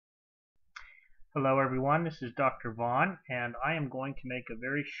Hello everyone, this is Dr. Vaughn, and I am going to make a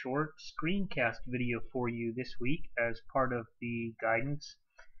very short screencast video for you this week as part of the guidance.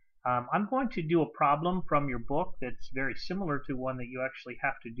 I'm going to do a problem from your book that's very similar to one that you actually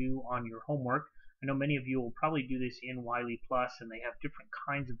have to do on your homework. I know many of you will probably do this in Wiley Plus, and they have different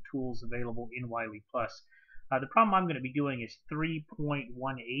kinds of tools available in Wiley Plus. The problem I'm going to be doing is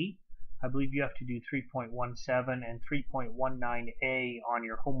 3.18. I believe you have to do 3.17 and 3.19a on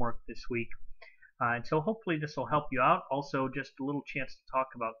your homework this week. And so hopefully this will help you out. Also, just a little chance to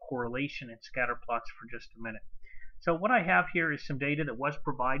talk about correlation and scatter plots for just a minute. So what I have here is some data that was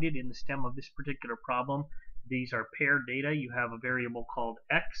provided in the stem of this particular problem. These are paired data. You have a variable called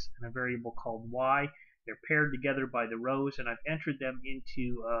x and a variable called y. They're paired together by the rows, and I've entered them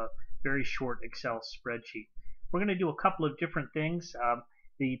into a very short Excel spreadsheet. We're going to do a couple of different things.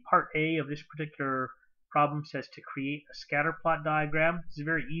 The part A of this particular problem says to create a scatter plot diagram. This is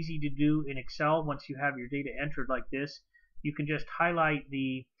very easy to do in Excel. Once you have your data entered like this, you can just highlight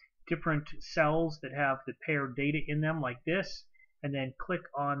the different cells that have the paired data in them like this, and then click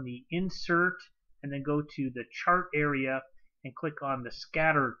on the insert, and then go to the chart area and click on the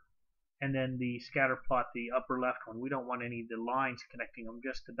scatter, and then the scatter plot, the upper left one. We don't want any of the lines connecting them,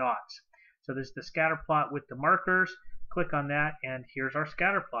 just the dots. So this is the scatter plot with the markers. Click on that, and here's our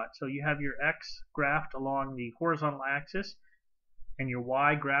scatter plot. So you have your x graphed along the horizontal axis and your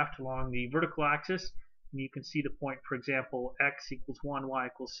y graphed along the vertical axis. And you can see the point, for example, x equals 1, y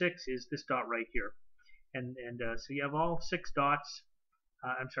equals 6 is this dot right here. And so you have all 5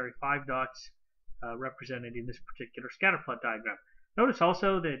 dots represented in this particular scatter plot diagram. Notice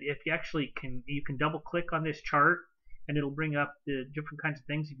also that if you actually you can double click on this chart, and it'll bring up the different kinds of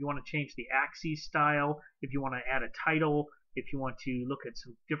things. If you want to change the axis style, if you want to add a title, if you want to look at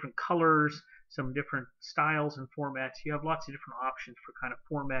some different colors, some different styles and formats, you have lots of different options for kind of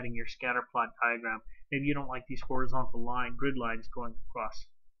formatting your scatter plot diagram. Maybe you don't like these horizontal grid lines going across.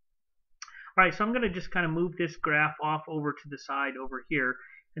 Alright, so I'm going to just kind of move this graph off over to the side over here.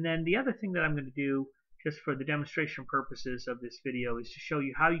 And then the other thing that I'm going to do, just for the demonstration purposes of this video, is to show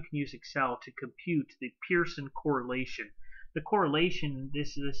you how you can use Excel to compute the Pearson correlation. The correlation,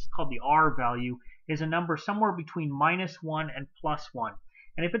 this is called the R value, is a number somewhere between -1 and +1.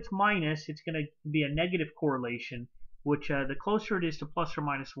 And if it's minus, it's going to be a negative correlation, which the closer it is to plus or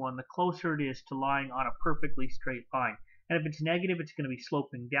minus 1, the closer it is to lying on a perfectly straight line. And if it's negative, it's going to be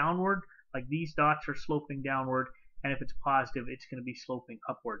sloping downward, like these dots are sloping downward. And if it's positive, it's going to be sloping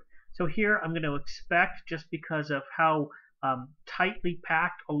upward. So here I'm going to expect, just because of how tightly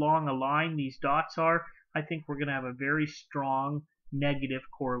packed along a line these dots are, I think we're going to have a very strong negative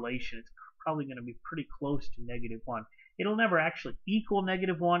correlation. It's probably going to be pretty close to -1. It'll never actually equal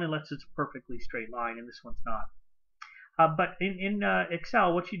 -1 unless it's a perfectly straight line, and this one's not. But in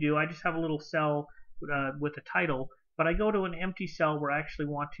Excel, what you do, I just have a little cell with a title, but I go to an empty cell where I actually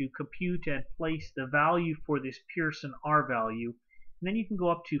want to compute and place the value for this Pearson R value. And then you can go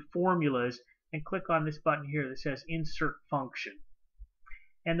up to Formulas and click on this button here that says Insert Function.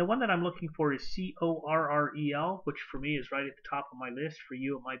 And the one that I'm looking for is CORREL, which for me is right at the top of my list. For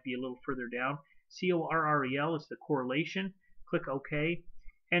you, it might be a little further down. CORREL is the correlation. Click OK.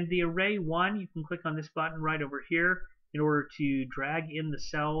 And the array 1, you can click on this button right over here in order to drag in the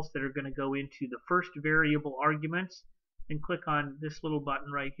cells that are going to go into the first variable arguments. And click on this little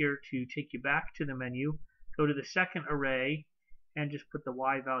button right here to take you back to the menu. Go to the second array and just put the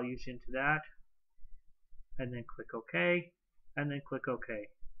y values into that, and then click OK, and then click OK.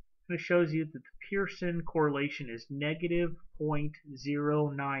 And it shows you that the Pearson correlation is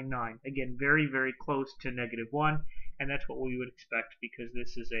 -0.099. Again, very, very close to -1, and that's what we would expect because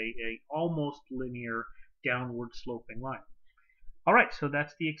this is a almost linear downward sloping line. Alright, so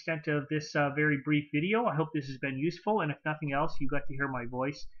that's the extent of this very brief video. I hope this has been useful, and if nothing else, you got to hear my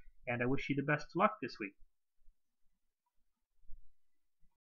voice, and I wish you the best of luck this week.